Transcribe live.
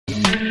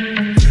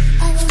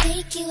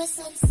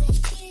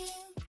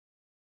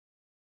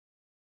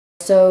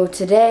So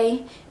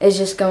today is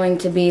just going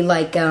to be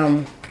like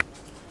kind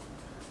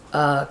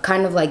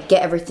of like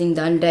get everything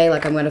done day.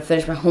 Like I'm gonna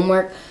finish my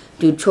homework,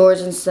 do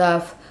chores and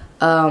stuff,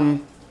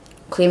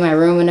 clean my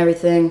room and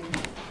everything,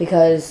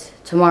 because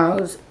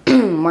tomorrow's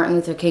Martin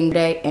Luther King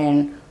Day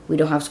and we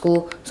don't have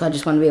school, so I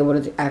just want to be able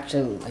to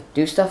actually like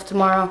do stuff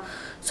tomorrow.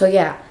 So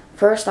yeah,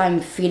 first I'm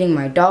feeding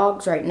my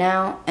dogs right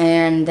now,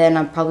 and then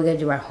I'm probably gonna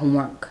do my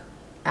homework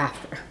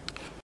after.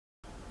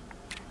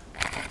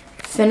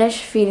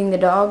 Finish feeding the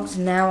dogs.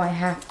 Now I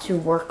have to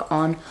work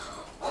on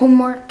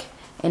homework,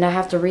 and I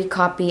have to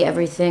recopy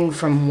everything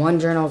from one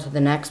journal to the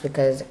next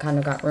because it kind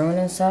of got ruined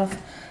and stuff.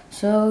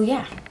 So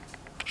yeah,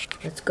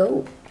 let's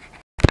go.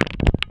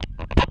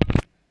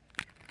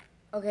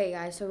 Okay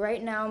guys, so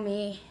right now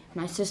me,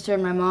 my sister,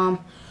 and my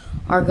mom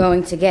are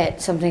going to get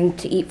something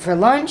to eat for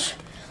lunch.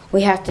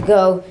 We have to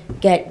go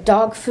get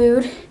dog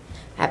food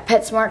at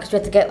PetSmart because we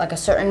have to get like a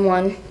certain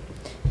one.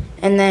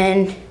 And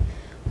then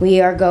we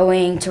are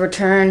going to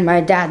return my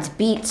dad's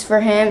Beats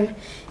for him.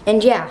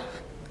 And yeah,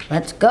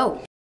 let's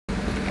go.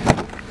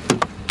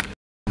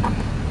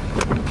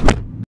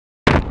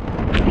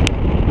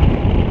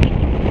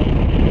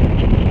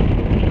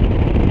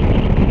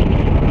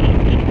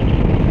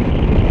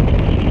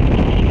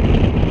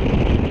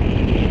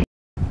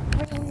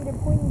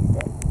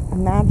 A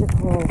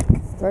magical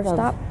first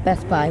stop,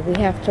 Best Buy.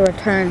 We have to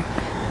return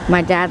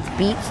my dad's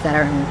Beats that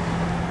are in.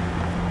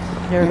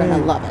 You're gonna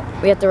love it.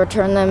 We have to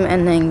return them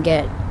and then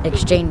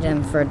exchange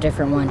them for a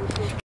different one.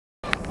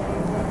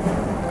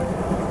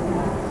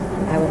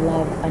 I would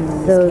love a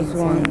Those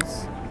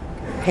ones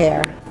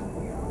pair.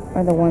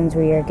 are the ones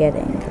we are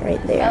getting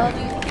right there.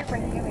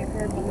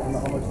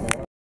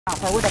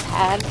 If I would have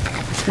had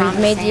We've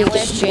made the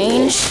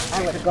exchange.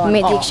 I would have We gone.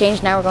 made the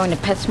exchange. Now we're going to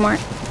PetSmart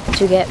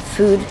to get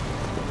food.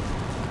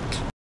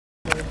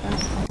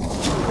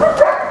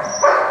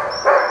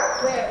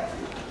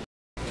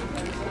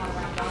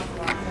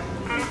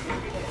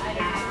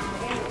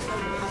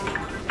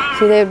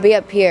 So they would be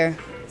up here.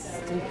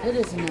 Stupid,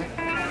 isn't it?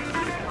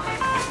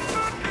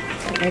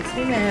 It makes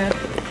me mad.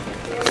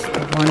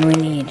 The one we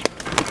need.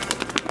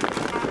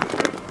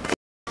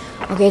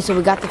 Okay, so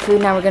we got the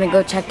food. Now we're gonna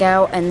go check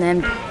out and then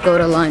go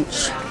to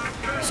lunch.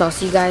 So I'll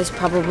see you guys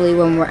probably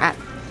when we're at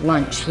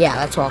lunch. Yeah,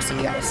 that's where I'll see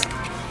you guys.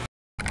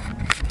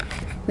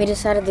 We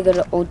decided to go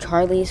to Old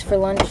Charlie's for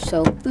lunch,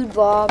 so food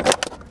vlog.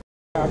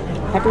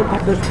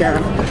 Pepper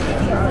Sharon.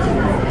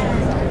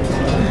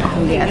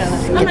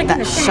 Yes, get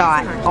that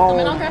shot. Oh.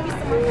 I'll grab you some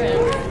more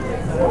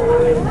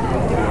food.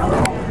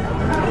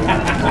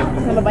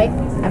 Have a bite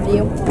after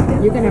you.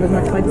 You can have as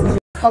much bites as you.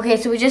 Okay,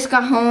 so we just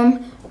got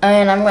home,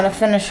 and I'm gonna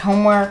finish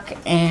homework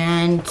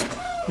and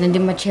then do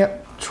my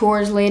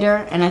chores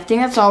later. And I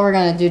think that's all we're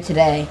gonna do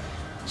today.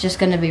 It's just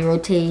gonna be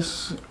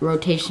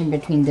rotation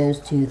between those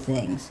two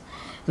things.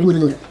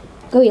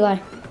 Go, Eli.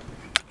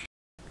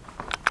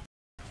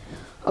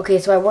 Okay,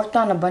 so I worked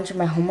on a bunch of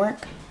my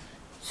homework.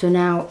 So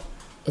now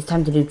it's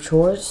time to do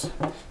chores.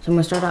 So I'm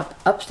gonna start up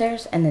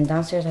upstairs and then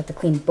downstairs. I have to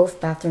clean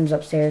both bathrooms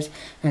upstairs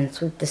and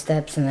sweep the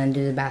steps and then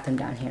do the bathroom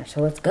down here.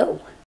 So let's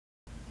go.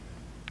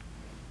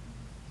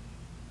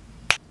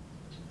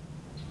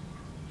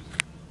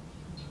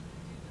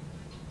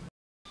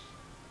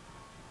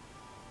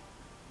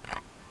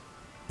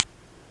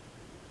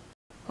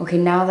 Okay,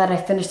 now that I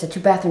finished the two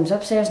bathrooms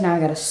upstairs, now I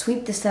gotta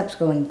sweep the steps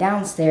going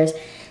downstairs,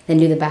 then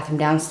do the bathroom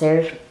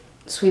downstairs,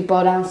 sweep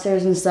all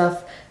downstairs and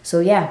stuff. So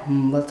yeah,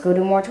 let's go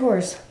do more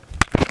chores.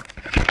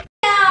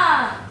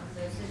 Yeah!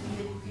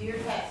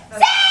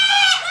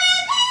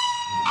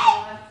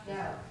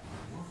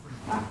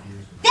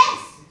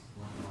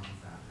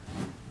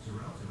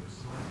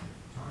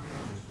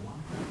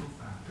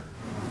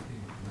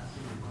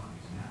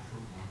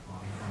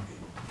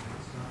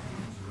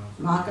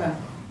 Maka.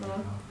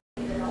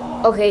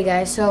 Okay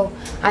guys, so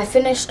I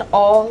finished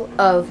all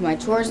of my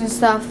chores and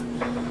stuff.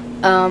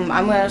 I'm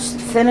gonna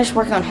finish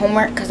working on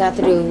homework because I have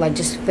to do like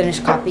just finish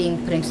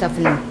copying, putting stuff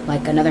in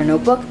like another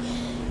notebook.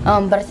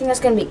 But I think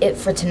that's gonna be it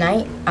for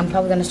tonight. I'm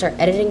probably gonna start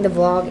editing the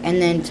vlog,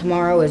 and then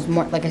tomorrow is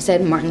more, like I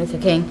said, Martin Luther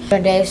King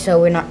Day,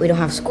 so we don't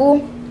have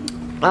school.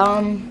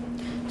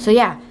 So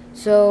yeah,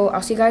 so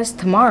I'll see you guys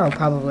tomorrow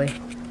probably.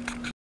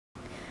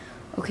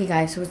 Okay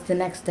guys, so it's the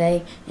next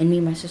day, and me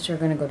and my sister are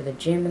gonna go to the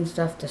gym and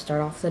stuff to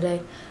start off the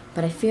day.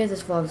 But I fear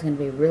this vlog is gonna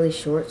be really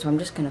short, so I'm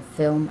just gonna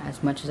film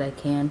as much as I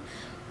can.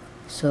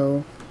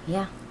 So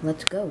yeah,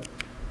 let's go.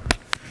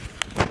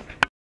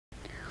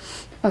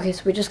 Okay,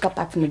 so we just got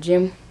back from the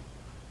gym,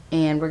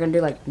 and we're gonna do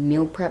like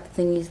meal prep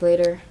thingies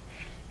later.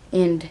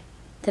 And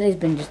today's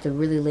been just a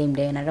really lame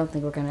day, and I don't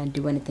think we're gonna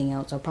do anything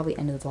else. I'll probably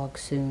end the vlog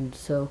soon.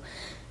 So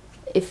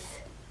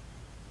if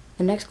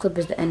the next clip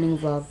is the ending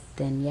vlog,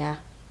 then yeah.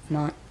 If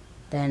not,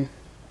 then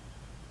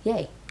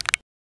yay.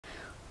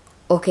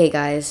 Okay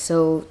guys,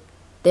 so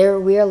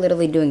we are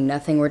literally doing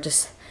nothing. We're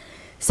just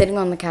sitting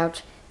on the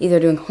couch, either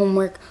doing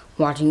homework,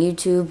 watching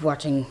YouTube,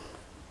 watching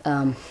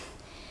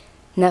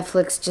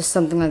Netflix, just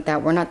something like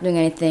that. We're not doing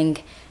anything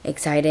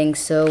exciting,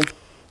 so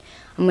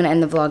I'm going to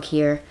end the vlog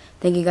here.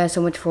 Thank you guys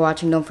so much for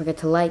watching. Don't forget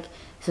to like,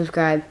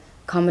 subscribe,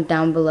 comment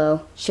down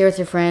below, share with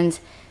your friends,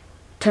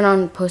 turn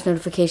on post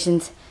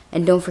notifications,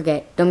 and don't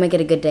forget, don't make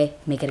it a good day,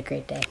 make it a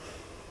great day.